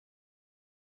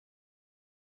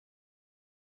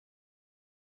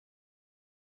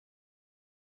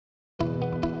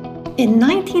In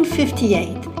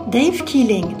 1958, Dave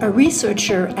Keeling, a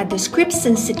researcher at the Scripps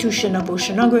Institution of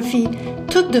Oceanography,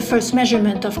 took the first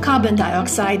measurement of carbon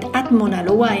dioxide at Mauna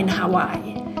Loa in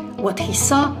Hawaii. What he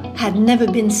saw had never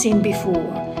been seen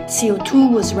before.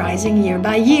 CO2 was rising year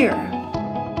by year.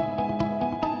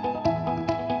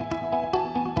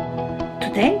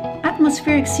 Today,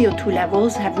 atmospheric CO2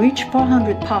 levels have reached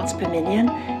 400 parts per million,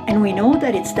 and we know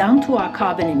that it's down to our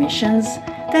carbon emissions,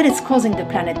 that it's causing the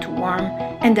planet to warm,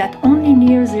 and that only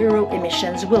near-zero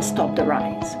emissions will stop the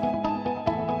rise.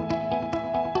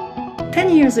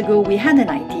 10 years ago, we had an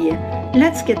idea.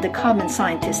 Let's get the carbon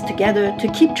scientists together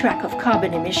to keep track of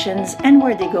carbon emissions and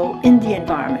where they go in the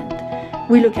environment.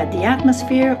 We look at the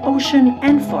atmosphere, ocean,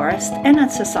 and forest, and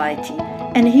at society.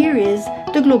 And here is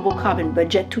the Global Carbon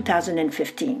Budget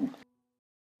 2015.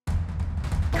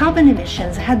 Carbon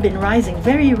emissions had been rising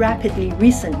very rapidly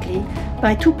recently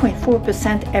by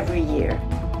 2.4% every year.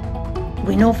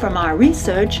 We know from our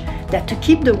research that to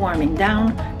keep the warming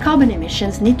down, carbon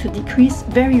emissions need to decrease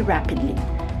very rapidly.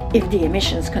 If the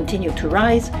emissions continue to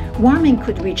rise, warming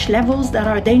could reach levels that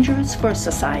are dangerous for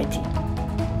society.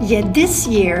 Yet this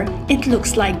year, it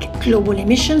looks like global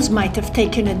emissions might have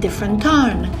taken a different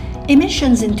turn.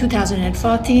 Emissions in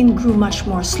 2014 grew much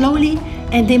more slowly,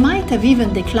 and they might have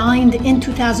even declined in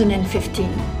 2015.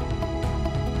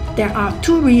 There are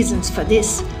two reasons for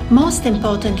this. Most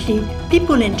importantly,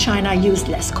 people in China used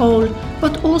less coal,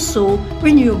 but also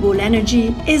renewable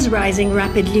energy is rising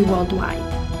rapidly worldwide.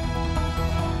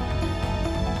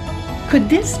 Could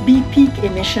this be peak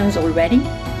emissions already?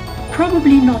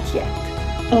 Probably not yet.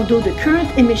 Although the current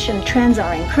emission trends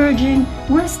are encouraging,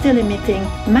 we're still emitting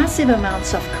massive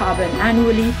amounts of carbon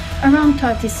annually, around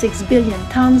 36 billion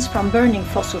tons from burning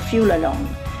fossil fuel alone.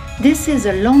 This is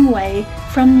a long way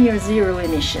from near-zero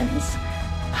emissions.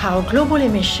 How global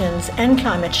emissions and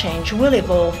climate change will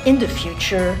evolve in the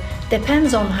future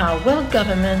depends on how well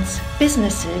governments,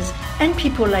 businesses, and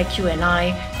people like you and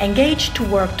I engage to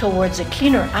work towards a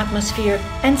cleaner atmosphere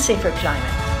and safer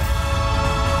climate.